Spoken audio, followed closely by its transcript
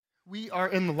We are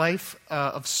in the life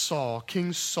of Saul,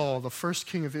 King Saul, the first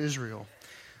king of Israel,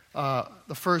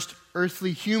 the first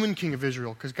earthly human king of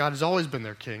Israel, because God has always been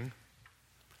their king.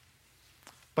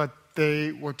 But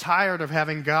they were tired of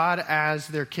having God as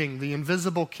their king, the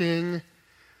invisible king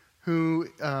who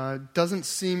doesn't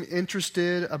seem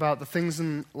interested about the things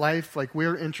in life like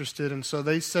we're interested. And so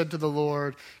they said to the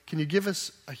Lord, can you give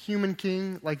us a human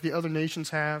king like the other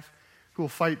nations have, who will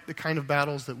fight the kind of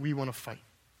battles that we want to fight?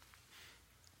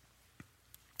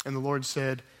 And the Lord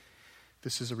said,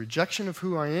 this is a rejection of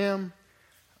who I am.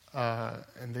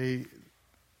 And they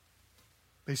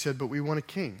said, but we want a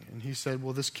king. And he said,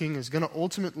 well, this king is going to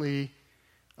ultimately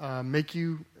make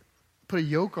you, put a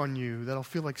yoke on you that'll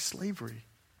feel like slavery.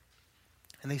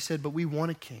 And they said, but we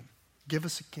want a king. Give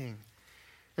us a king.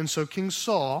 And so King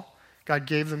Saul, God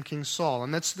gave them King Saul.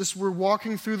 And that's this. We're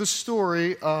walking through the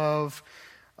story of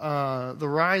the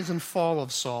rise and fall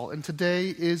of Saul. And today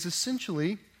is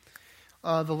essentially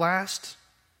the last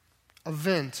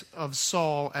event of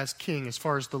Saul as king as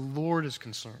far as the Lord is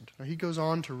concerned. Now, he goes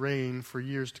on to reign for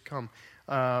years to come,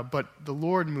 but the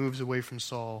Lord moves away from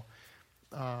Saul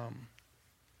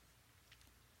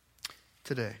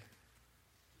today.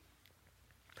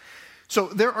 So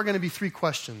there are going to be three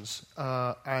questions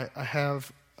I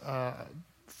have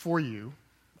for you.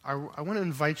 I want to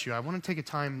invite you. I want to take a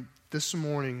time this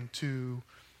morning to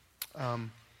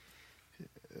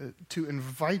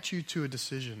invite you to a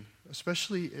decision,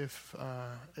 especially if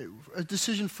a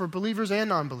decision for believers and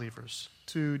non-believers,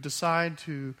 to decide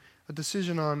to a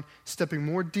decision on stepping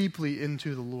more deeply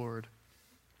into the Lord.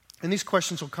 And these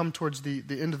questions will come towards the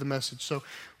end of the message. So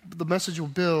the message will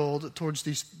build towards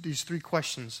these three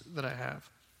questions that I have.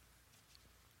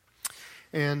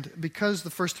 And because the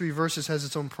first three verses has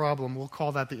its own problem, we'll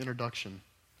call that the introduction.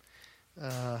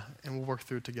 And we'll work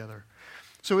through it together.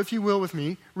 So if you will with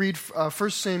me, read 1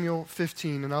 Samuel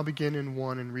 15, and I'll begin in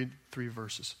 1 and read 3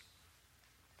 verses.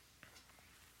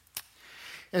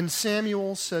 And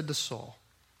Samuel said to Saul,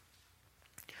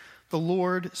 the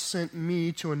Lord sent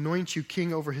me to anoint you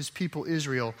king over his people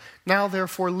Israel. Now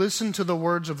therefore listen to the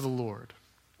words of the Lord.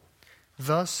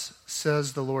 Thus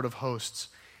says the Lord of hosts,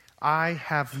 I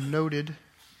have noted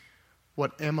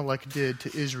what Amalek did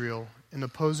to Israel in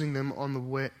opposing them on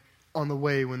the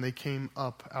way when they came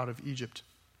up out of Egypt.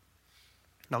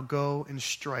 Now go and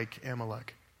strike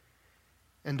Amalek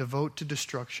and devote to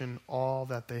destruction all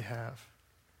that they have.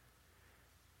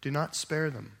 Do not spare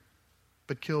them,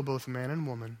 but kill both man and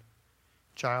woman,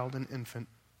 child and infant,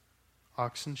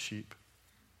 ox and sheep,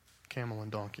 camel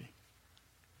and donkey.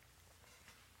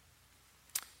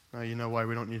 Now you know why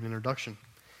we don't need an introduction.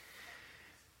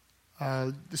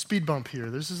 The speed bump here.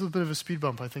 This is a bit of a speed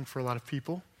bump, I think, for a lot of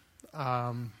people.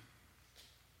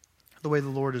 The way the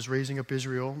Lord is raising up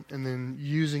Israel and then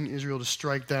using Israel to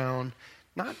strike down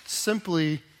not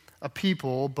simply a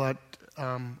people, but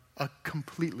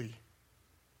completely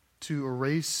to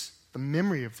erase the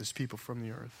memory of this people from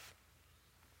the earth.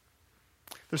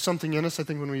 There's something in us, I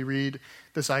think, when we read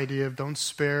this idea of don't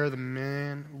spare the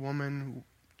man, woman,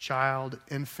 child,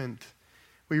 infant.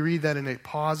 We read that and it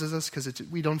pauses us because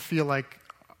we don't feel like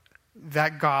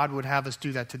that God would have us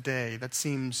do that today. That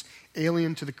seems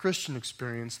alien to the Christian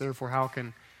experience. Therefore, how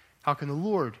can the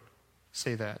Lord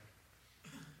say that?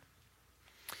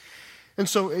 And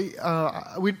so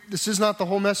this is not the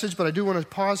whole message, but I do want to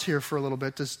pause here for a little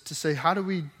bit to say how do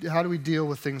we deal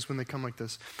with things when they come like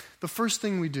this? The first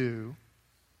thing we do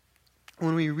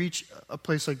when we reach a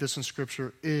place like this in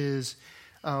Scripture is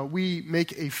we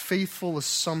make a faithful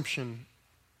assumption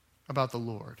about the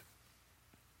Lord.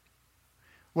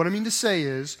 What I mean to say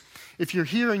is, if you're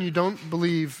here and you don't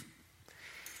believe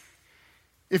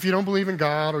in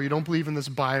God or you don't believe in this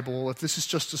Bible, if this is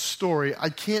just a story, I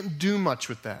can't do much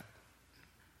with that.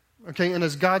 Okay, and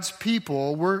as God's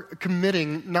people, we're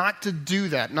committing not to do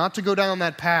that, not to go down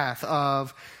that path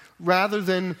of, rather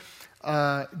than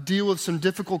deal with some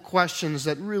difficult questions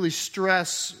that really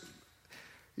stress,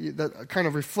 that kind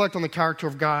of reflect on the character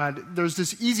of God, there's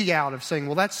this easy out of saying,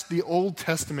 well, that's the Old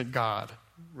Testament God,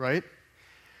 right?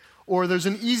 Or there's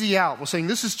an easy out, well, saying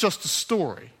this is just a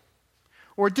story.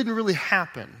 Or it didn't really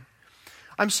happen.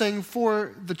 I'm saying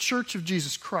for the Church of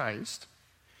Jesus Christ,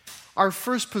 our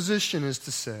first position is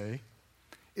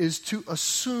to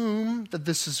assume that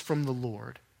this is from the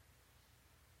Lord.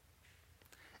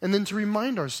 And then to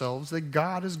remind ourselves that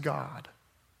God is God.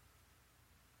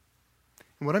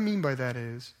 And what I mean by that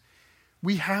is,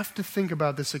 we have to think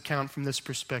about this account from this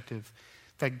perspective,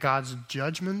 that God's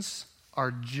judgments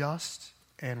are just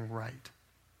and right.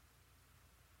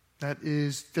 That's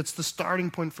the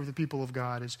starting point for the people of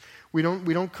God. Is we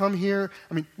don't come here.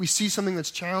 I mean, we see something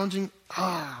that's challenging.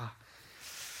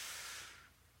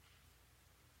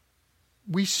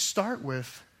 we start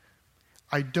with,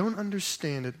 I don't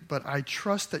understand it, but I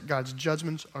trust that God's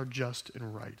judgments are just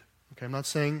and right. Okay, I'm not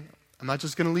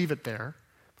just going to leave it there,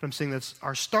 but I'm saying that's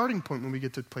our starting point when we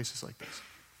get to places like this.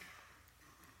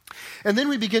 And then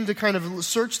we begin to kind of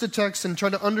search the text and try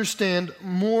to understand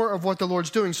more of what the Lord's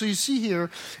doing. So you see here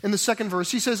in the second verse,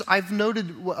 he says, I've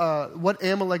noted what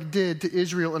Amalek did to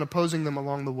Israel in opposing them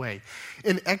along the way.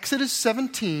 In Exodus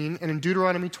 17 and in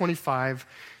Deuteronomy 25,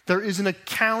 there is an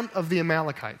account of the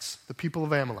Amalekites, the people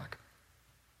of Amalek.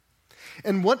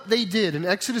 And what they did in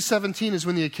Exodus 17 is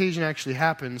when the occasion actually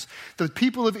happens. The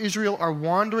people of Israel are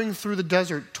wandering through the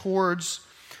desert towards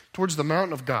the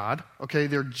mountain of God. Okay,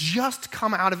 they're just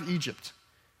come out of Egypt.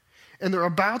 And they're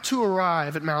about to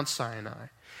arrive at Mount Sinai.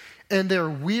 And they're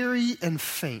weary and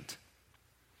faint.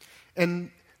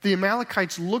 And the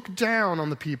Amalekites look down on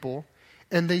the people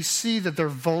and they see that they're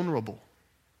vulnerable.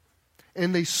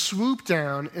 And they swoop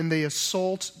down and they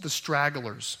assault the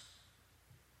stragglers,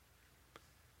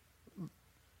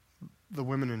 the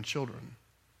women and children,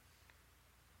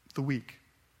 the weak.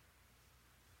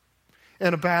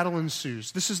 And a battle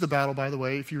ensues. This is the battle, by the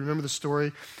way, if you remember the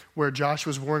story where Joshua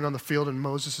was warring on the field and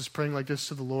Moses is praying like this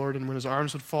to the Lord, and when his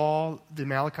arms would fall, the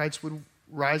Amalekites would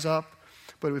rise up.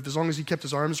 But as long as he kept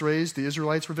his arms raised, the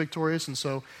Israelites were victorious, and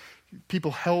so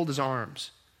people held his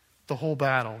arms the whole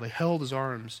battle. They held his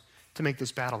arms to make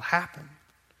this battle happen.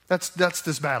 That's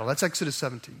this battle. That's Exodus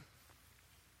 17.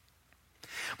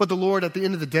 But the Lord, at the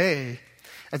end of the day,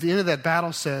 at the end of that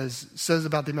battle says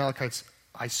about the Amalekites,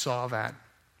 I saw that,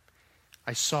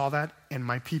 and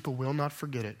my people will not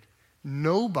forget it.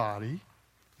 Nobody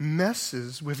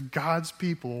messes with God's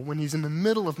people when he's in the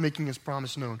middle of making his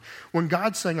promise known. When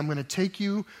God's saying, I'm going to take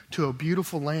you to a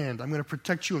beautiful land, I'm going to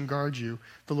protect you and guard you,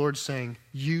 the Lord's saying,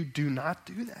 you do not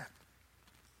do that.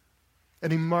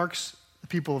 And he marks the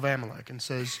people of Amalek and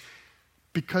says,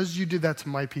 because you did that to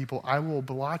my people, I will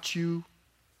blot you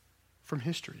from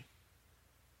history.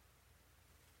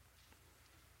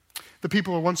 The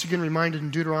people are once again reminded in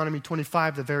Deuteronomy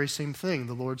 25 the very same thing.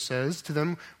 The Lord says to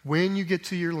them, when you get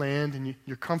to your land and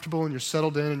you're comfortable and you're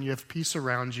settled in and you have peace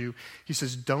around you, he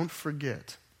says, don't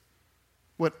forget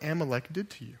what Amalek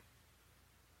did to you.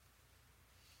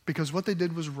 Because what they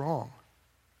did was wrong.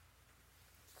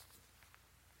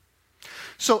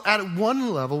 So at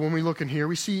one level, when we look in here,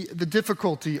 we see the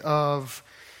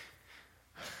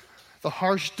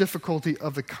harsh difficulty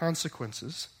of the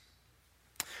consequences.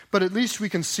 But at least we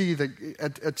can see that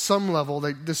at some level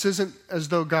that this isn't as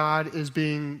though God is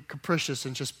being capricious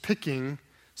and just picking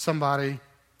somebody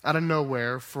out of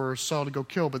nowhere for Saul to go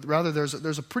kill, but rather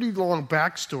there's a pretty long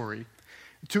backstory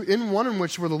in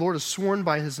which where the Lord has sworn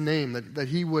by his name that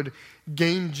he would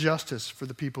gain justice for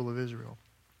the people of Israel.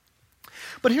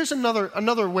 But here's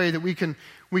another way that we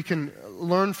can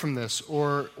learn from this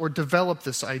or develop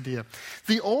this idea.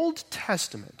 The Old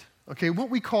Testament, okay, what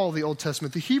we call the Old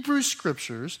Testament, the Hebrew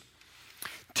Scriptures,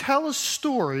 tell a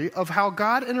story of how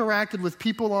God interacted with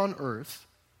people on earth,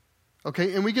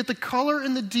 okay, and we get the color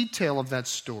and the detail of that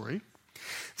story,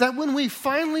 that when we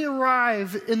finally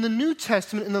arrive in the New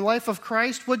Testament, in the life of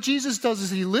Christ, what Jesus does is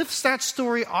he lifts that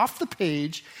story off the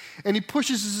page and he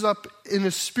pushes it up in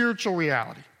a spiritual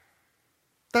reality.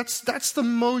 That's the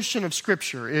motion of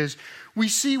Scripture, is we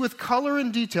see with color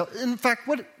and detail. In fact,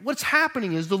 what's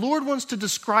happening is the Lord wants to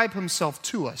describe himself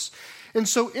to us. And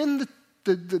so in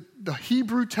the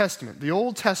Hebrew Testament, the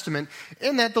Old Testament,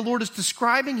 in that the Lord is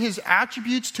describing his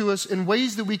attributes to us in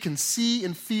ways that we can see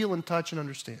and feel and touch and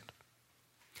understand.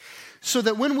 So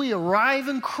that when we arrive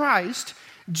in Christ,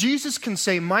 Jesus can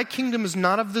say, my kingdom is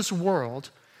not of this world,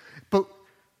 but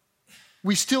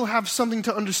we still have something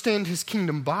to understand his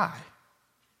kingdom by.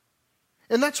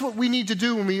 And that's what we need to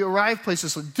do when we arrive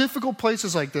difficult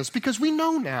places like this, because we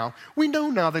know now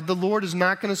that the Lord is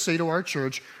not going to say to our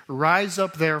church, rise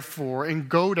up therefore and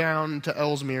go down to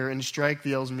Ellesmere and strike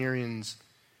the Ellesmerians.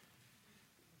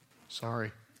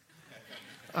 Sorry.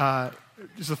 This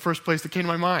is the first place that came to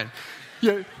my mind.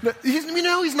 Yeah, we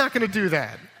know he's not going to do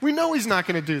that. We know he's not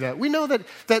going to do that. We know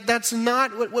that's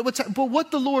not what's. But what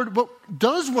the Lord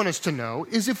does want us to know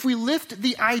is if we lift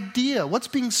the idea, what's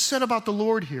being said about the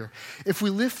Lord here, if we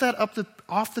lift that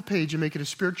off the page and make it a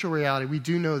spiritual reality, we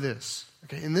do know this.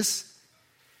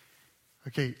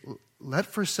 Let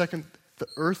for a second the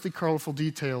earthly colorful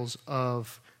details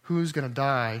of who's going to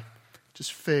die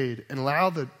just fade and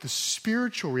allow the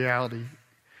spiritual reality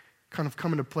kind of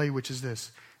come into play, which is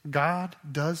this. God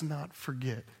does not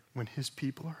forget when his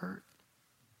people are hurt.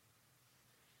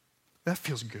 That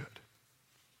feels good.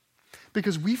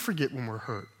 Because we forget when we're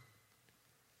hurt.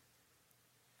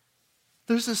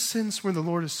 There's a sense where the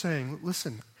Lord is saying,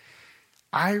 listen,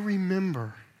 I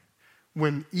remember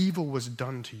when evil was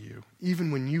done to you,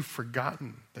 even when you've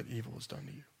forgotten that evil was done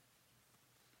to you.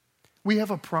 We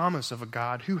have a promise of a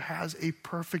God who has a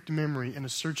perfect memory and a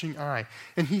searching eye,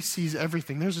 and he sees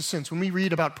everything. There's a sense, when we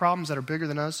read about problems that are bigger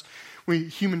than us,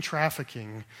 human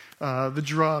trafficking, the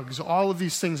drugs, all of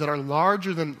these things that are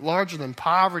larger than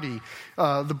poverty,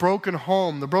 the broken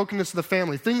home, the brokenness of the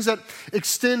family, things that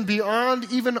extend beyond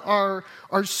even our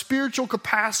spiritual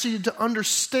capacity to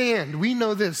understand. We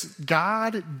know this: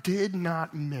 God did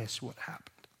not miss what happened.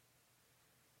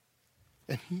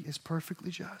 And he is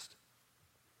perfectly just.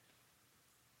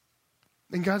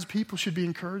 And God's people should be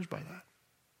encouraged by that.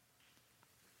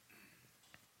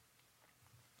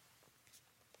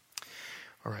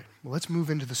 All right, well, let's move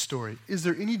into the story. Is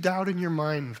there any doubt in your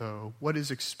mind, though, what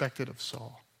is expected of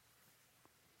Saul?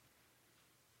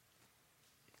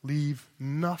 Leave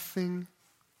nothing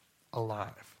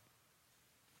alive.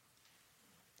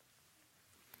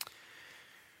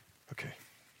 Okay.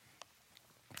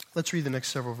 Let's read the next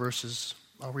several verses.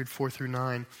 I'll read 4 through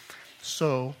 9.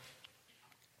 So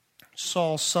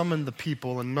Saul summoned the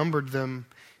people and numbered them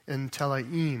in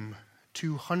Telaim,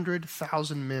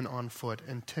 200,000 men on foot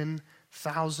and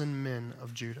 10,000 men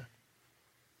of Judah.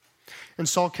 And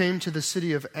Saul came to the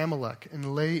city of Amalek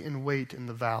and lay in wait in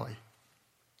the valley.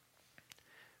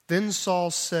 Then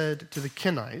Saul said to the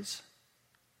Kenites,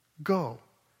 "Go,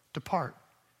 depart.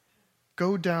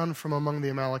 Go down from among the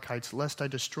Amalekites, lest I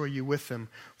destroy you with them.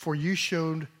 For you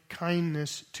showed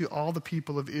kindness to all the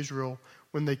people of Israel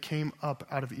when they came up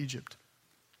out of Egypt."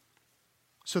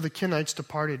 So the Kenites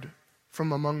departed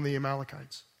from among the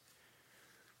Amalekites.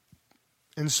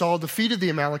 And Saul defeated the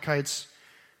Amalekites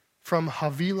from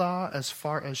Havilah as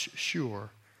far as Shur,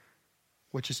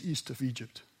 which is east of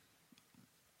Egypt.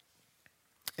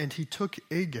 And he took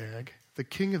Agag, the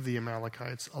king of the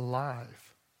Amalekites,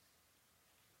 alive,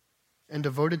 and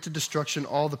devoted to destruction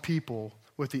all the people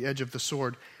with the edge of the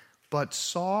sword. But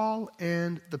Saul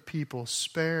and the people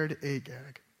spared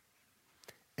Agag,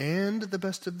 and the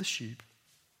best of the sheep,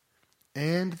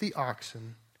 and the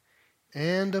oxen,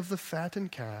 and of the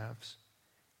fattened calves,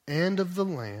 and of the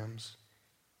lambs,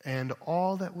 and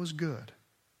all that was good,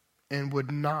 and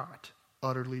would not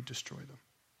utterly destroy them.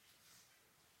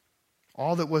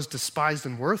 All that was despised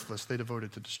and worthless they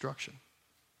devoted to destruction.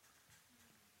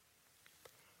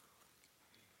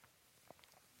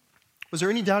 Was there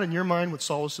any doubt in your mind what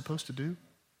Saul was supposed to do?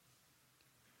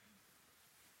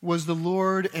 Was the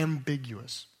Lord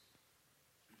ambiguous?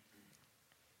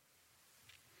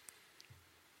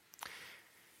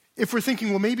 If we're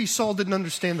thinking, well, maybe Saul didn't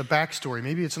understand the backstory,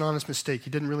 maybe it's an honest mistake. He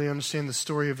didn't really understand the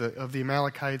story of the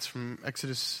Amalekites from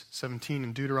Exodus 17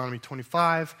 and Deuteronomy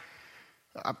 25.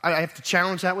 I have to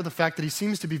challenge that with the fact that he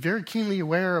seems to be very keenly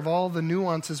aware of all the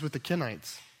nuances with the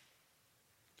Kenites.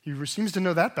 He seems to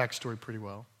know that backstory pretty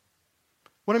well.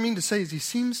 What I mean to say is he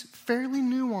seems fairly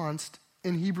nuanced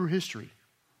in Hebrew history.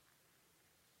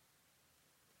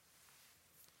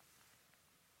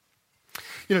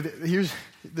 You know,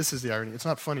 this is the irony. It's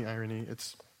not funny irony.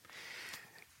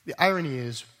 The irony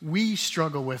is we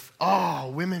struggle with,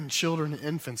 women, children,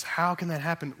 infants. How can that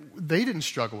happen? They didn't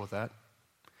struggle with that.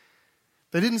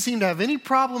 They didn't seem to have any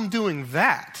problem doing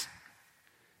that.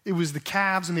 It was the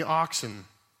calves and the oxen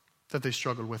that they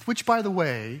struggled with, which, by the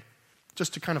way,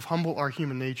 just to kind of humble our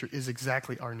human nature, is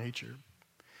exactly our nature.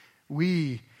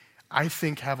 We, I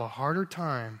think, have a harder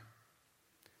time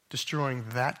destroying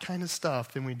that kind of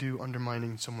stuff than we do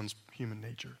undermining someone's human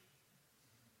nature.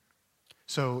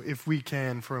 So if we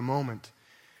can, for a moment,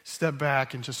 step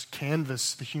back and just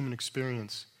canvas the human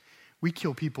experience, we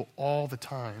kill people all the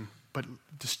time, but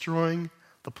destroying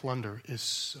the plunder is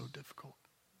so difficult.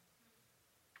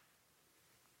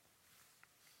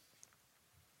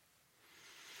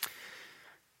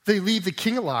 They leave the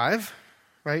king alive,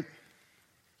 right?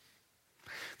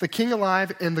 The king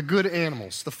alive and the good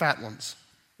animals, the fat ones,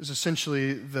 is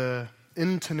essentially the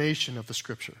intonation of the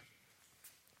scripture.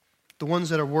 The ones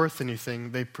that are worth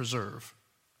anything, they preserve.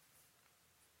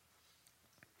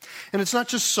 And it's not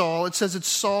just Saul, it says it's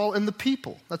Saul and the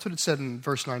people. That's what it said in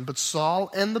verse 9. But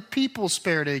Saul and the people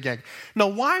spared Agag. Now,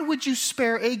 why would you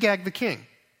spare Agag the king?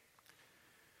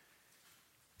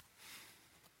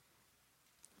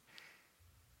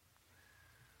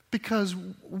 Because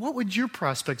what would your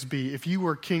prospects be if you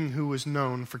were a king who was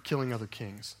known for killing other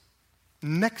kings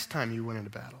next time you went into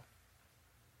battle?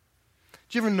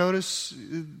 Did you ever notice,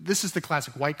 this is the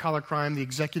classic white-collar crime, the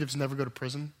executives never go to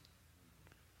prison?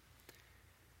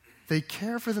 They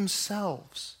care for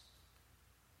themselves.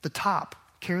 The top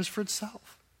cares for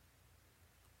itself.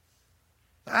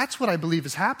 That's what I believe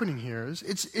is happening here.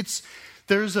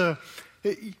 There's a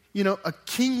a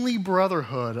kingly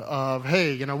brotherhood of,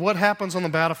 hey, what happens on the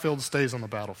battlefield stays on the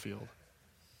battlefield.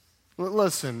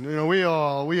 Listen, we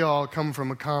all come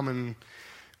from a common.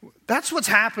 That's what's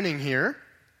happening here.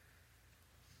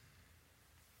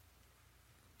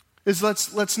 Is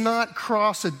let's not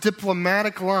cross a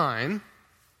diplomatic line,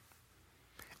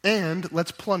 and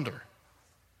let's plunder.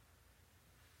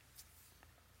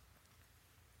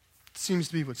 Seems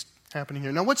to be what's happening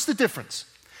here. Now, what's the difference?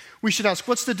 We should ask,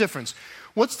 what's the difference?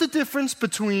 What's the difference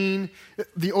between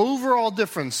the overall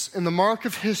difference in the mark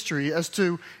of history as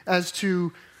to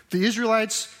the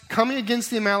Israelites coming against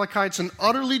the Amalekites and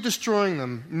utterly destroying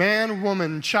them? Man,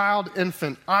 woman, child,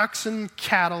 infant, oxen,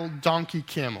 cattle, donkey,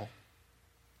 camel.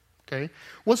 Okay?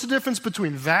 What's the difference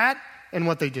between that and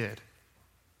what they did?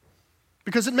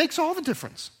 Because it makes all the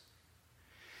difference.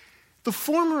 The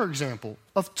former example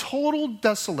of total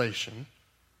desolation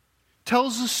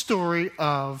tells the story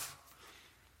of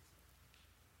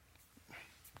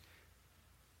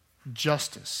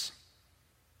justice,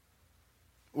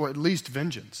 or at least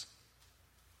vengeance.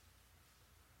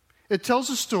 It tells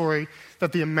a story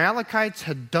that the Amalekites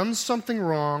had done something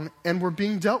wrong and were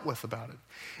being dealt with about it.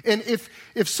 And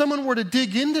if someone were to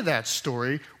dig into that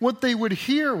story, what they would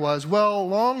hear was, well, a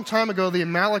long time ago the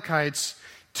Amalekites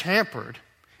tampered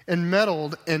and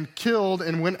meddled and killed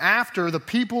and went after the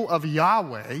people of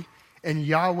Yahweh, and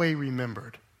Yahweh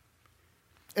remembered.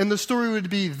 And the story would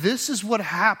be, this is what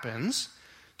happens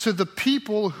to the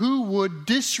people who would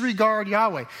disregard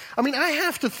Yahweh. I mean, I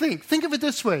have to think of it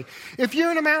this way. If you're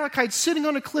an Amalekite sitting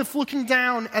on a cliff looking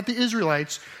down at the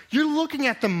Israelites, you're looking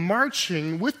at them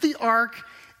marching with the ark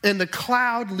and the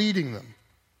cloud leading them.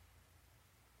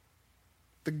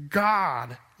 The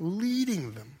God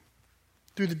leading them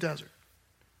through the desert.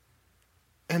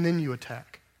 And then you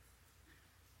attack.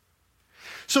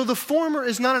 So the former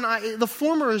is the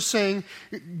former is saying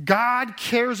God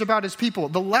cares about his people.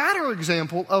 The latter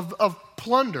example of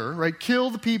plunder, right? Kill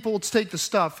the people, take the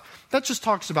stuff. That just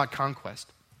talks about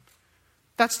conquest.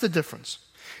 That's the difference.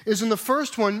 Is in the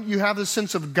first one, you have the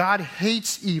sense of God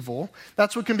hates evil.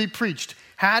 That's what can be preached.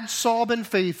 Had Saul been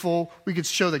faithful, we could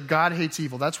show that God hates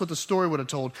evil. That's what the story would have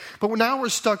told. But now we're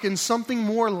stuck in something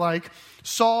more like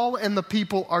Saul and the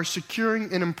people are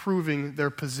securing and improving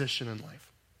their position in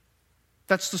life.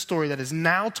 That's the story that is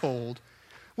now told.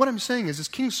 What I'm saying is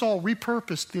King Saul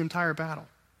repurposed the entire battle.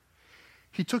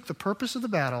 He took the purpose of the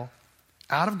battle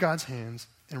out of God's hands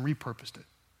and repurposed it.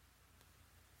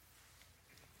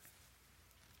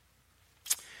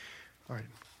 All right.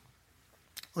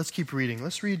 Let's keep reading.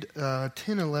 Let's read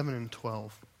 10, 11, and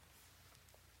 12.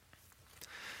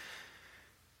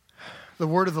 The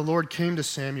word of the Lord came to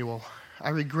Samuel. I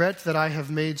regret that I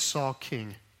have made Saul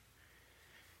king,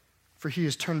 for he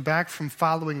has turned back from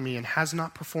following me and has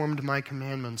not performed my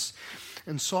commandments.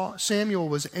 And Samuel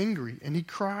was angry, and he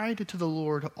cried to the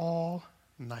Lord all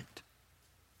night.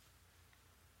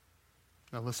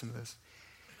 Now listen to this.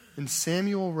 And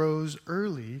Samuel rose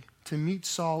early to meet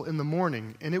Saul in the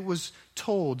morning, and it was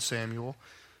told Samuel,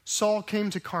 Saul came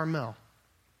to Carmel,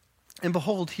 and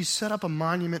behold, he set up a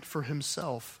monument for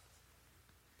himself,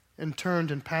 and turned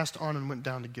and passed on and went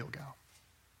down to Gilgal.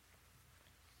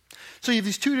 So you have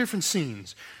these two different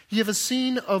scenes. You have a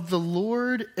scene of the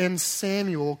Lord and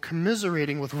Samuel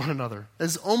commiserating with one another.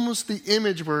 As almost the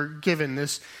image we're given.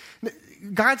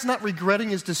 God's not regretting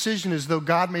his decision as though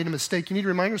God made a mistake. You need to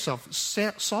remind yourself,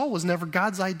 Saul was never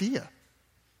God's idea.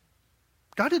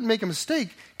 God didn't make a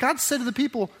mistake. God said to the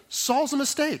people, Saul's a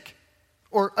mistake.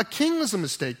 Or a king is a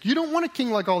mistake. You don't want a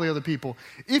king like all the other people.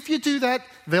 If you do that,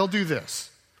 they'll do this.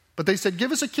 But they said,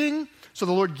 give us a king. So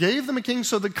the Lord gave them a king.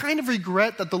 So the kind of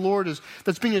regret that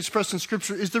that's being expressed in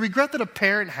Scripture is the regret that a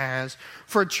parent has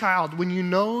for a child when you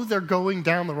know they're going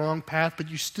down the wrong path, but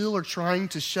you still are trying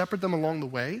to shepherd them along the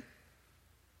way.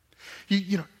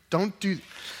 Don't do.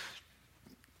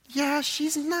 Yeah,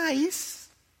 she's nice.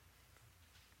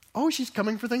 Oh, she's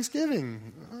coming for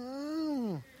Thanksgiving.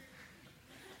 Oh.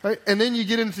 Right? And then you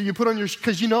put on your,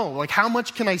 because how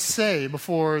much can I say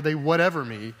before they whatever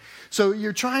me? So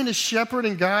you're trying to shepherd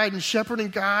and guide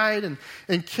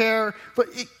and care, but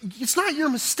it's not your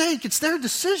mistake, it's their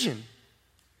decision.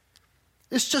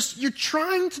 It's just you're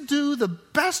trying to do the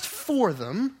best for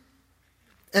them,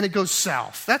 and it goes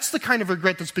south. That's the kind of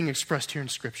regret that's being expressed here in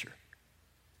Scripture.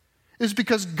 Is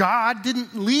because God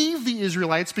didn't leave the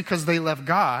Israelites because they left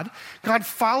God. God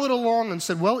followed along and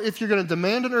said, well, if you're going to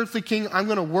demand an earthly king, I'm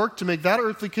going to work to make that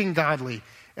earthly king godly.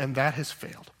 And that has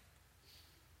failed.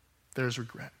 There's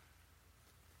regret.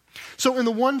 So in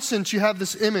the one sense, you have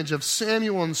this image of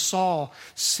Samuel and Saul.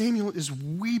 Samuel is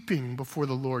weeping before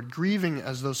the Lord, grieving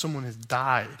as though someone has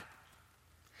died.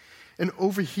 And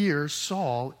over here,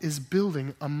 Saul is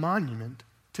building a monument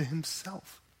to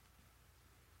himself.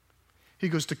 He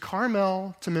goes to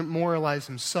Carmel to memorialize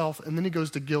himself, and then he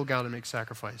goes to Gilgal to make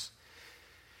sacrifice,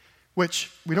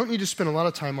 which we don't need to spend a lot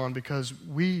of time on because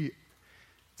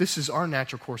this is our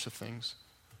natural course of things.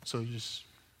 So this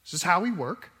is how we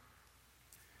work.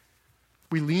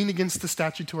 We lean against the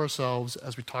statue to ourselves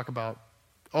as we talk about,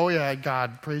 oh yeah,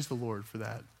 God, praise the Lord for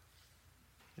that.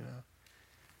 You know,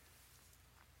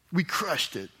 we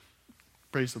crushed it.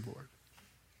 Praise the Lord.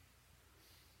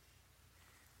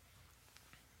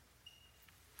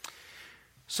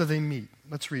 So they meet.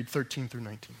 Let's read 13 through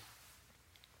 19.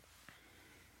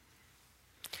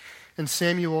 And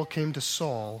Samuel came to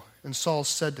Saul, and Saul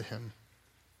said to him,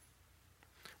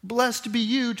 "Blessed be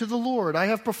you to the Lord. I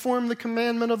have performed the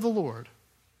commandment of the Lord."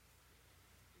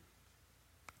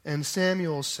 And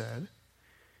Samuel said,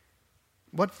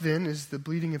 "What then is the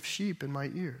bleating of sheep in my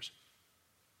ears,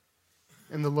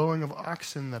 and the lowing of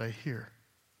oxen that I hear?"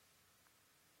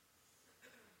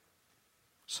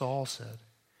 Saul said,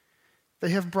 "They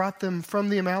have brought them from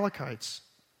the Amalekites.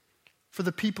 For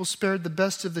the people spared the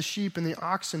best of the sheep and the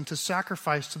oxen to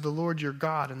sacrifice to the Lord your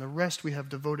God, and the rest we have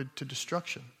devoted to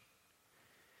destruction."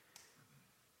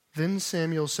 Then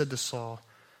Samuel said to Saul,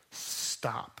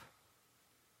 "Stop.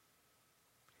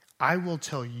 I will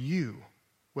tell you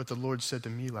what the Lord said to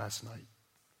me last night."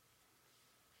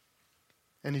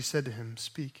 And he said to him,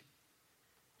 "Speak."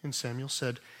 And Samuel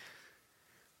said,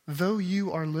 "Though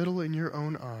you are little in your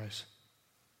own eyes,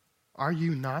 are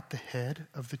you not the head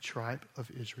of the tribe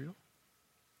of Israel?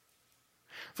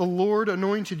 The Lord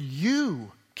anointed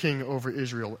you king over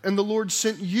Israel, and the Lord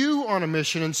sent you on a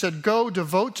mission and said, 'Go,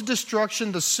 devote to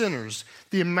destruction the sinners,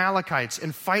 the Amalekites,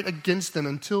 and fight against them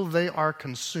until they are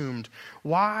consumed.'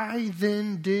 Why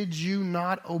then did you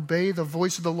not obey the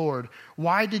voice of the Lord?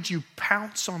 Why did you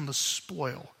pounce on the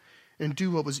spoil and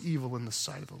do what was evil in the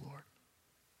sight of the Lord?"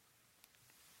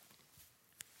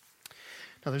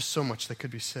 Now, there's so much that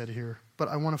could be said here, but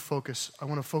I want to focus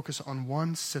on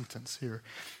one sentence here.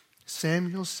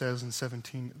 Samuel says in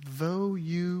 17, "Though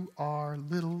you are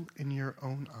little in your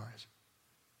own eyes."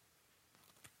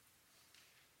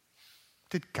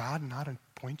 Did God not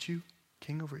appoint you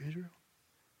king over Israel?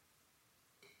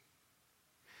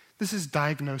 This is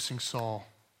diagnosing Saul.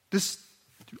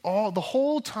 The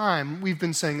whole time we've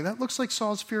been saying, that looks like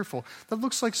Saul's fearful. That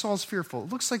looks like Saul's fearful. It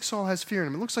looks like Saul has fear in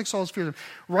him. It looks like Saul's fear in him.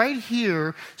 Right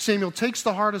here, Samuel takes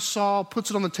the heart of Saul, puts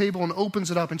it on the table, and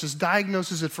opens it up and just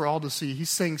diagnoses it for all to see. He's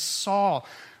saying, "Saul,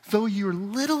 though you're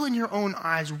little in your own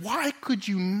eyes, why could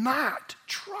you not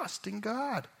trust in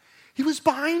God? He was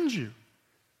behind you."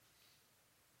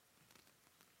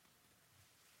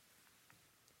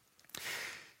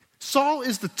 Saul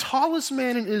is the tallest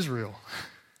man in Israel,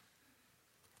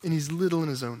 and he's little in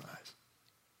his own eyes.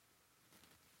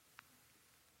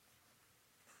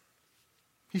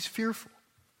 He's fearful.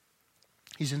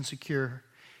 He's insecure.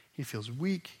 He feels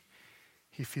weak.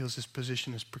 He feels his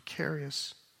position is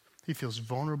precarious. He feels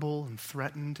vulnerable and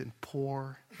threatened and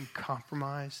poor and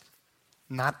compromised,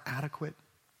 not adequate,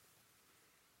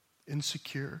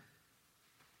 insecure.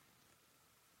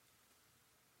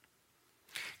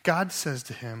 God says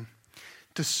to him,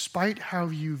 "Despite how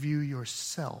you view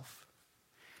yourself,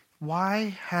 why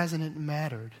hasn't it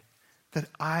mattered that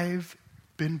I've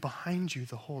been behind you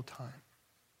the whole time?"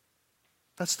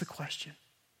 That's the question.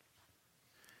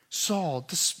 "Saul,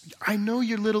 I know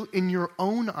you're little in your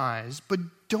own eyes,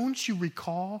 but don't you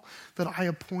recall that I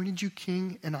appointed you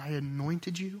king and I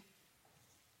anointed you?"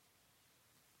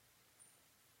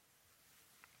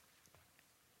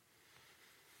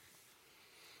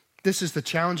 This is the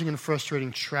challenging and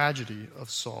frustrating tragedy of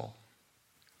Saul.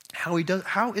 How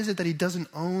is it that he doesn't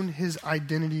own his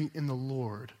identity in the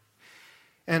Lord?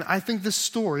 And I think the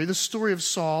story of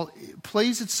Saul,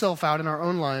 plays itself out in our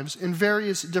own lives in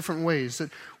various different ways. That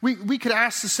we could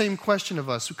ask the same question of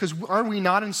us, because are we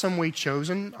not in some way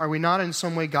chosen? Are we not in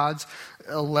some way God's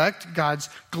elect, God's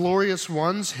glorious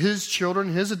ones, his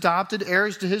children, his adopted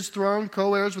heirs to his throne,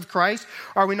 co-heirs with Christ?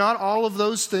 Are we not all of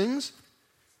those things?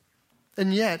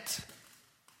 And yet,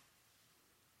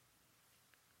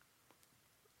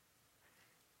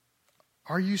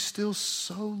 are you still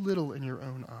so little in your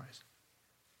own eyes?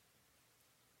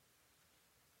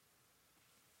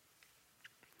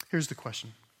 Here's the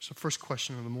question. It's the first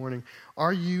question of the morning.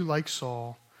 Are you, like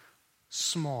Saul,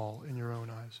 small in your own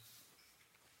eyes?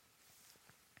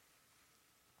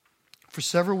 For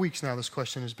several weeks now, this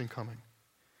question has been coming.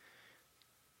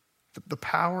 The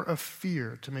power of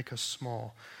fear to make us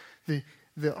small.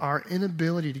 Our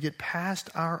inability to get past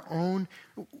our own.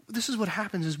 This is what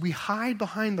happens, is we hide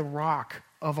behind the rock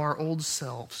of our old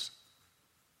selves.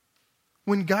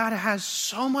 when God has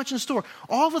so much in store?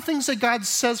 All the things that God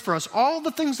says for us, all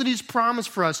the things that he's promised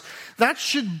for us, that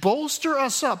should bolster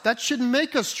us up. That should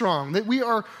make us strong, that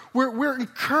we're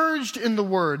encouraged in the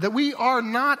word, that we are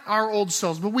not our old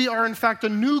selves, but we are in fact a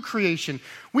new creation.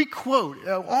 We quote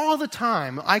all the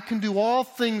time, I can do all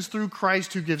things through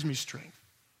Christ who gives me strength.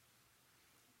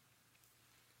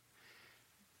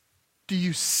 Do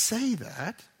you say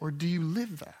that or do you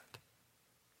live that?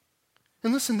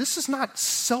 And listen, this is not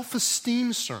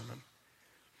self-esteem sermon.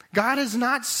 God is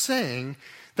not saying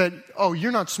that, oh,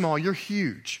 you're not small, you're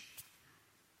huge.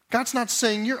 God's not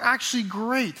saying you're actually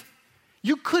great.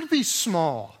 You could be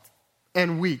small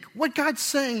and weak. What God's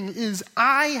saying is,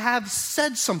 I have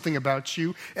said something about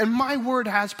you, and my word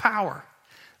has power.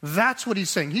 That's what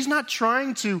he's saying. He's not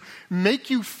trying to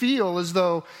make you feel as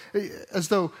though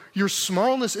your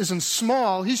smallness isn't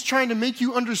small. He's trying to make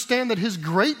you understand that his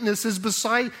greatness is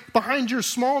behind your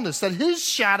smallness, that his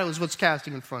shadow is what's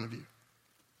casting in front of you.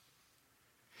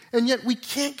 And yet we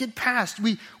can't get past.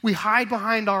 We hide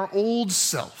behind our old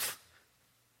self.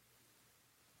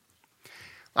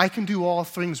 I can do all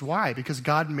things. Why? Because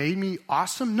God made me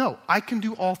awesome? No, I can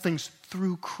do all things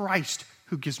through Christ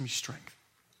who gives me strength.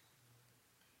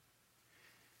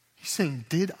 He's saying,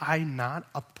 did I not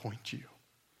appoint you?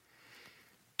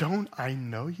 Don't I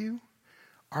know you?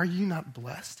 Are you not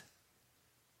blessed?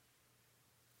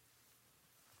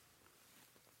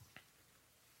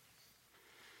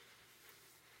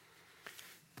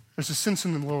 There's a sense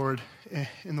in the Lord,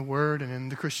 in the Word, and in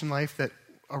the Christian life that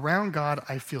around God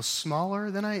I feel smaller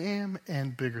than I am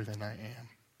and bigger than I am.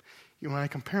 When I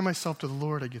compare myself to the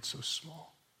Lord, I get so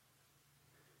small.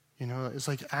 It's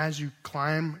like as you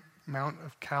climb Mount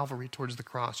of Calvary towards the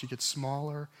cross, you get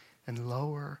smaller and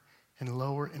lower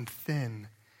and thin,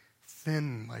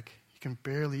 like you can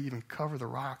barely even cover the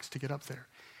rocks to get up there.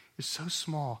 You're so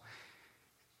small.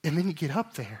 And then you get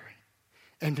up there,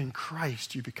 and in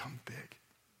Christ you become big.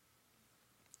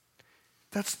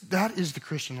 That is the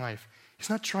Christian life.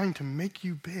 He's not trying to make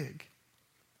you big.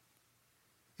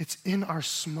 It's in our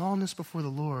smallness before the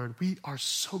Lord, we are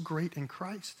so great in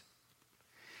Christ.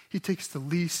 He takes the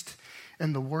least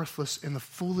and the worthless and the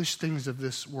foolish things of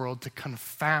this world to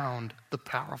confound the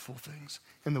powerful things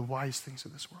and the wise things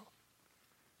of this world.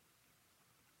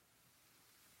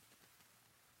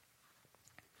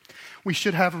 We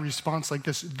should have a response like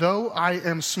this. Though I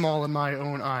am small in my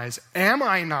own eyes, am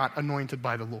I not anointed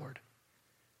by the Lord?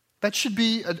 That should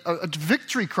be a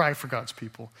victory cry for God's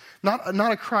people, not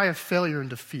a cry of failure and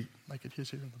defeat like it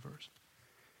is here in the verse.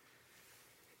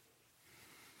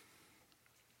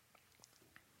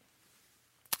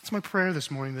 It's my prayer this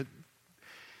morning that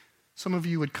some of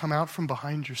you would come out from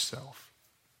behind yourself.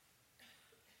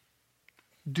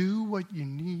 Do what you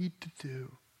need to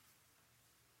do.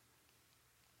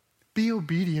 Be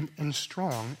obedient and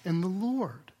strong in the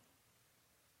Lord.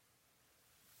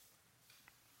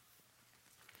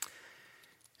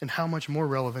 And how much more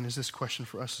relevant is this question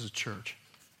for us as a church?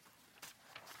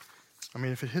 I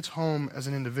mean, if it hits home as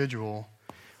an individual,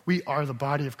 we are the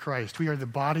body of Christ. We are the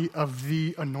body of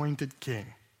the anointed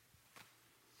King.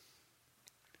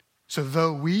 So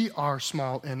though we are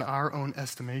small in our own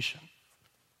estimation,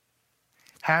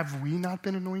 have we not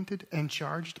been anointed and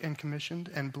charged and commissioned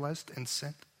and blessed and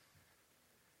sent?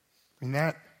 I mean,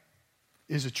 that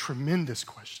is a tremendous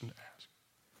question to ask.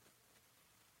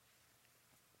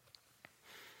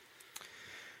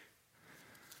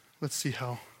 Let's see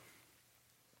how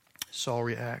Saul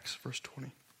reacts, verse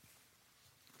 20.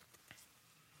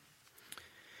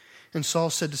 And Saul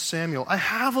said to Samuel, I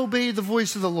have obeyed the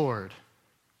voice of the Lord.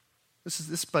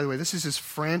 By the way, this is his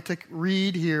frantic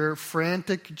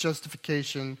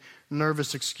justification,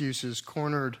 nervous excuses,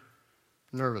 cornered,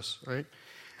 nervous, right?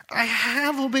 I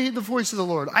have obeyed the voice of the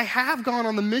Lord. I have gone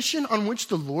on the mission on which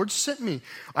the Lord sent me.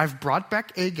 I've brought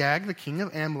back Agag, the king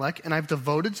of Amalek, and I've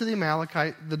devoted to the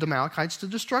Amalekites to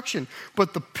destruction.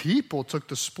 But the people took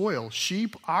the spoil,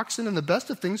 sheep, oxen, and the best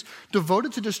of things,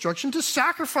 devoted to destruction, to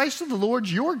sacrifice to the Lord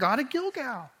your God at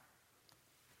Gilgal.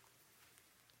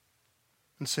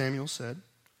 And Samuel said,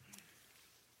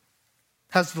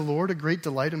 has the Lord a great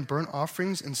delight in burnt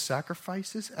offerings and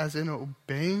sacrifices, as in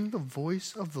obeying the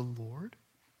voice of the Lord?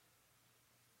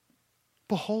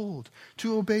 Behold,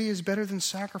 to obey is better than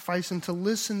sacrifice, and to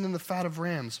listen than the fat of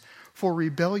rams. For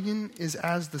rebellion is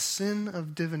as the sin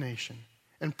of divination,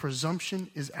 and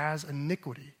presumption is as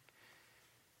iniquity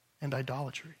and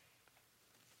idolatry.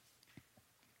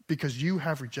 Because you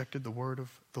have rejected the word of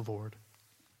the Lord,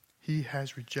 he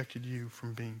has rejected you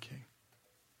from being king.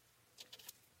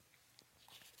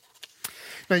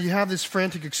 Now you have this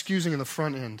frantic excusing in the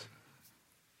front end.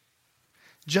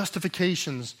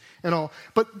 Justifications and all.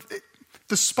 But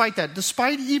Despite that,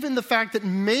 despite even the fact that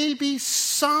maybe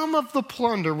some of the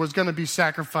plunder was going to be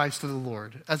sacrificed to the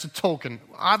Lord as a token.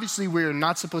 Obviously, we are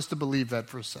not supposed to believe that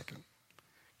for a second.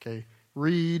 Okay,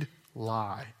 read,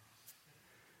 lie.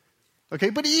 Okay,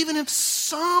 but even if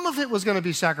some of it was going to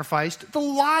be sacrificed, the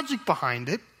logic behind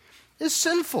it is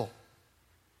sinful.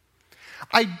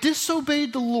 I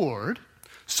disobeyed the Lord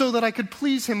so that I could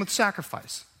please him with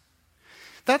sacrifice.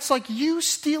 That's like you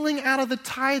stealing out of the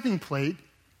tithing plate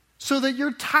so that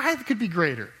your tithe could be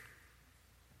greater.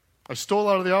 I stole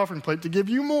out of the offering plate to give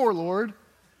you more, Lord.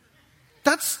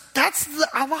 That's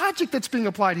the logic that's being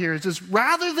applied here. Is this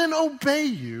rather than obey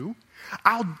you,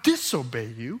 I'll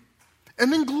disobey you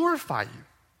and then glorify you.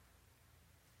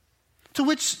 To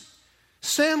which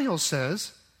Samuel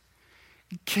says,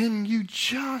 can you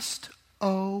just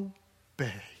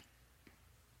obey?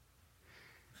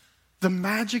 The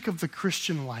magic of the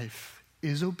Christian life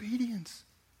is obedience.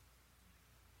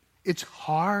 It's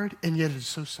hard, and yet it's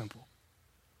so simple.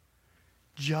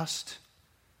 Just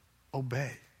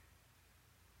obey.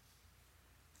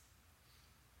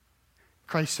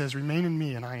 Christ says, remain in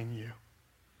me and I in you.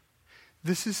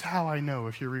 This is how I know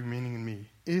if you're remaining in me,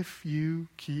 if you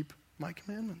keep my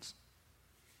commandments.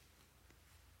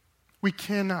 We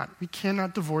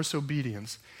cannot divorce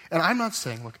obedience. And I'm not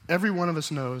saying, look, every one of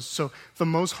us knows. So the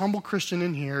most humble Christian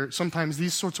in here, sometimes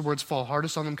these sorts of words fall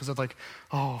hardest on them because they're like,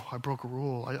 oh, I broke a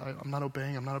rule. I'm not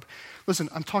obeying. Listen,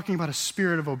 I'm talking about a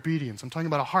spirit of obedience. I'm talking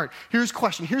about a heart. Here's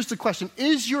the question.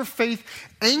 Is your faith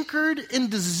anchored in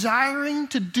desiring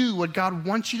to do what God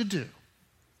wants you to do?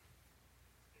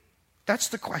 That's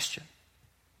the question.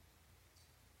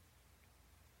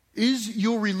 Is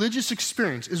your religious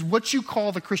experience, is what you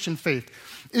call the Christian faith,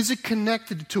 is it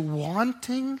connected to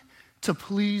wanting to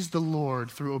please the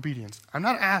Lord through obedience? I'm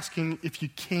not asking if you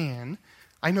can.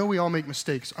 I know we all make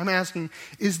mistakes. I'm asking,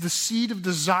 is the seed of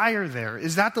desire there?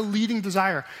 Is that the leading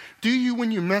desire? Do you,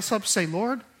 when you mess up, say,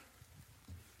 Lord,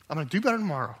 I'm going to do better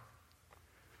tomorrow?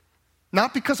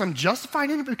 Not because I'm justified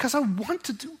in it, but because I want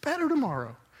to do better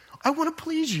tomorrow. I want to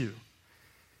please you.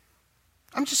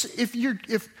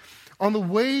 If on the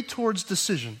way towards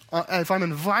decision, if I'm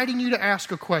inviting you to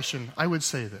ask a question, I would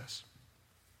say this.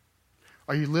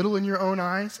 Are you little in your own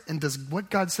eyes? And does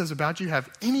what God says about you have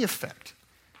any effect?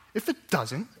 If it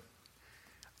doesn't,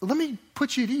 let me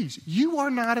put you at ease. You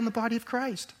are not in the body of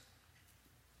Christ.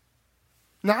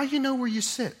 Now you know where you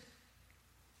sit.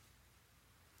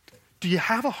 Do you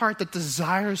have a heart that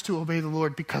desires to obey the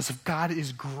Lord because of God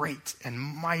is great and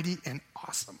mighty and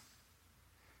awesome?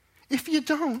 If you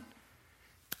don't,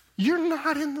 you're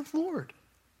not in the Lord.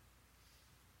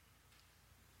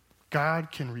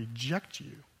 God can reject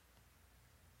you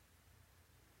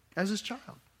as his child.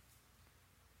 I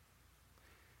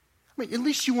mean, at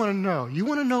least you want to know. You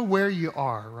want to know where you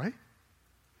are, right?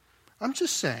 I'm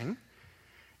just saying,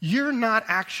 you're not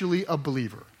actually a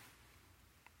believer.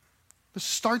 Let's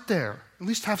start there. At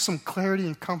least have some clarity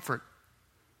and comfort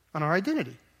on our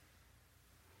identity.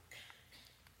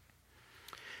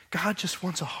 God just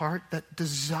wants a heart that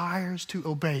desires to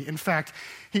obey. In fact,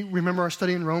 remember our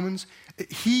study in Romans?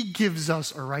 He gives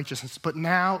us a righteousness, but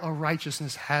now a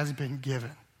righteousness has been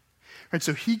given. Right,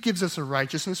 so he gives us a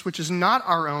righteousness, which is not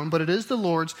our own, but it is the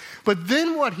Lord's. But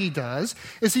then what he does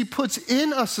is he puts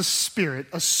in us a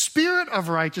spirit of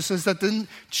righteousness that then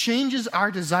changes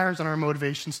our desires and our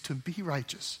motivations to be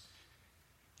righteous.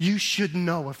 You should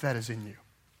know if that is in you.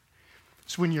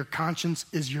 It's when your conscience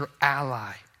is your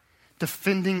ally,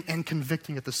 defending and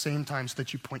convicting at the same time so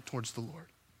that you point towards the Lord.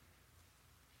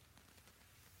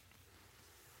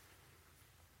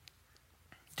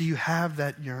 Do you have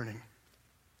that yearning?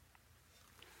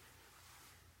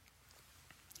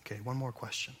 Okay, one more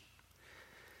question.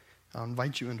 I'll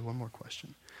invite you into one more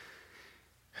question.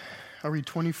 I'll read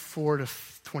 24 to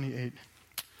 28.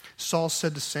 Saul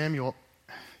said to Samuel,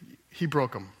 he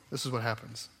broke him. This is what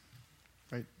happens,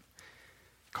 right?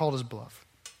 Called his bluff.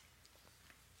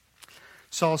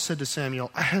 Saul said to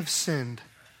Samuel, I have sinned,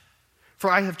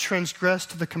 for I have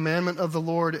transgressed the commandment of the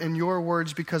Lord and your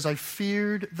words because I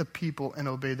feared the people and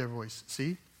obeyed their voice.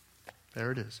 See?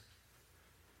 There it is.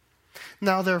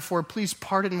 Now, therefore, please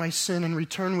pardon my sin and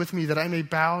return with me that I may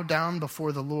bow down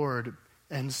before the Lord.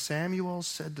 And Samuel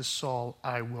said to Saul,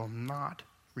 I will not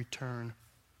return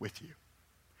with you.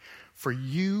 For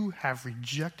you have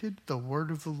rejected the word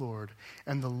of the Lord,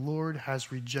 and the Lord has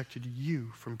rejected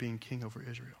you from being king over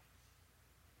Israel.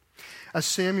 As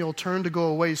Samuel turned to go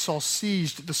away, Saul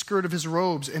seized the skirt of his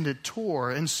robes, and it tore.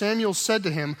 And Samuel said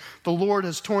to him, the Lord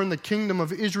has torn the kingdom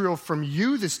of Israel from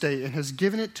you this day and has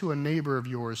given it to a neighbor of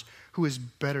yours who is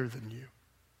better than you.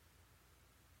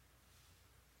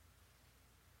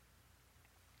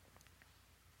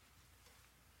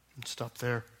 and stop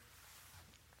there.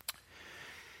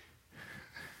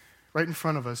 Right in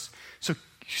front of us. So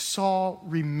Saul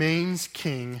remains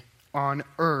king on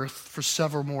earth for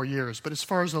several more years. But as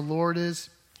far as the Lord is,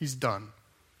 he's done.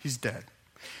 He's dead.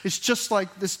 It's just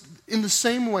like this, in the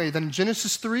same way that in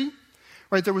Genesis 3,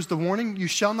 right, there was the warning, you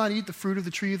shall not eat the fruit of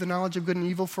the tree of the knowledge of good and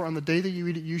evil, for on the day that you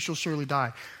eat it, you shall surely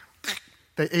die.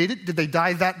 They ate it. Did they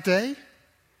die that day?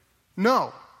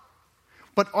 No.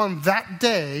 But on that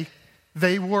day,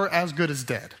 they were as good as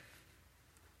dead.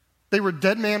 They were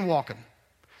dead man walking.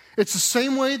 It's the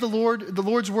same way the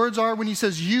Lord's words are when he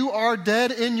says, you are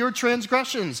dead in your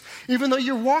transgressions. Even though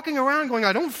you're walking around going,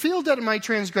 I don't feel dead in my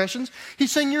transgressions,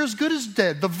 he's saying you're as good as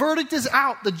dead. The verdict is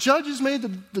out. The judge has made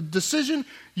the decision.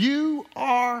 You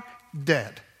are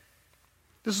dead.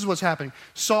 This is what's happening.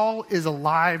 Saul is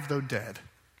alive, though dead.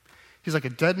 He's like a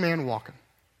dead man walking.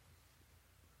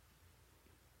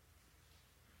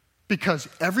 Because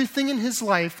everything in his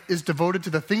life is devoted to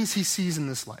the things he sees in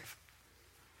this life.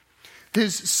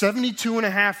 His 72 and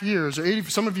a half years, or 80,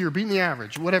 some of you are beating the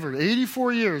average, whatever,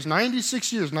 84 years,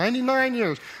 96 years, 99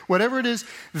 years, whatever it is,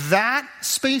 that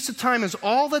space of time is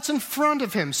all that's in front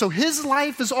of him. So his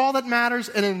life is all that matters,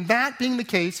 and in that being the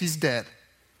case, he's dead.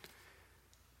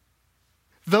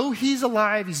 Though he's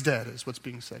alive, he's dead, is what's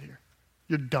being said here.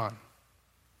 You're done.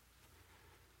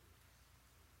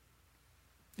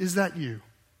 Is that you?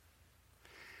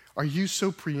 Are you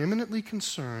so preeminently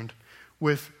concerned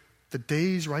with the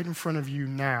days right in front of you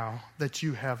now that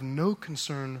you have no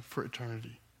concern for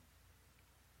eternity?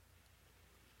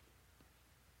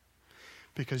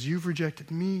 Because you've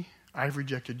rejected me, I've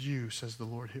rejected you, says the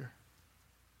Lord here.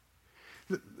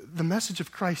 The message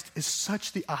of Christ is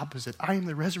such the opposite. I am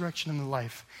the resurrection and the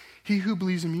life. He who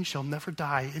believes in me shall never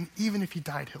die, and even if he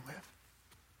died, he'll live.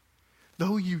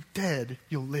 Though you dead,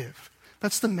 you'll live.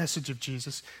 That's the message of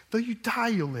Jesus. Though you die,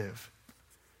 you'll live.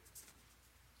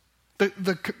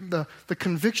 The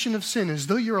conviction of sin is,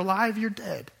 though you're alive, you're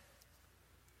dead.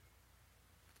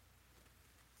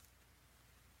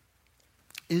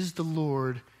 Is the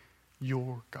Lord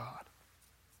your God?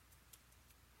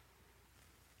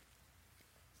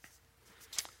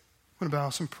 I'm going to bow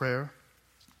us in prayer.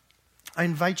 I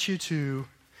invite you to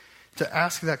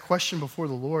ask that question before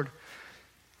the Lord.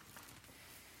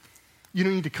 You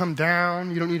don't need to come down.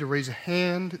 You don't need to raise a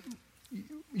hand.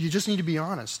 You just need to be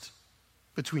honest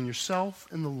between yourself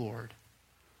and the Lord.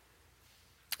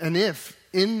 And if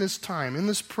in this time, in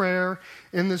this prayer,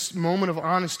 in this moment of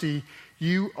honesty,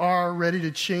 you are ready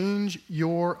to change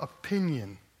your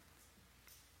opinion,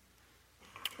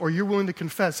 or you're willing to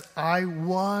confess, I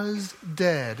was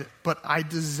dead, but I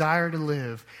desire to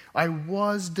live. I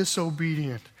was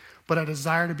disobedient, but I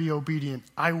desire to be obedient.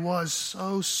 I was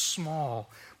so small,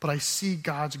 but I see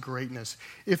God's greatness.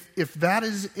 If that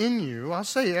is in you, I'll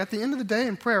say at the end of the day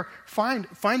in prayer, find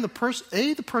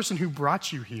the person who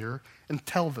brought you here and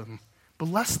tell them.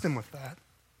 Bless them with that.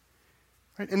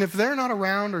 Right? And if they're not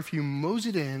around, or if you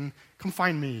moseyed in, come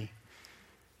find me.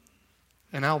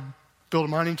 And I'll build a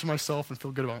monument to myself and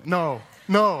feel good about it. No.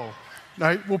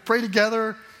 Right? We'll pray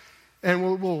together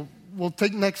and we'll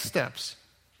take next steps.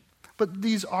 But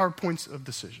these are points of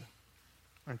decision,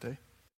 aren't they?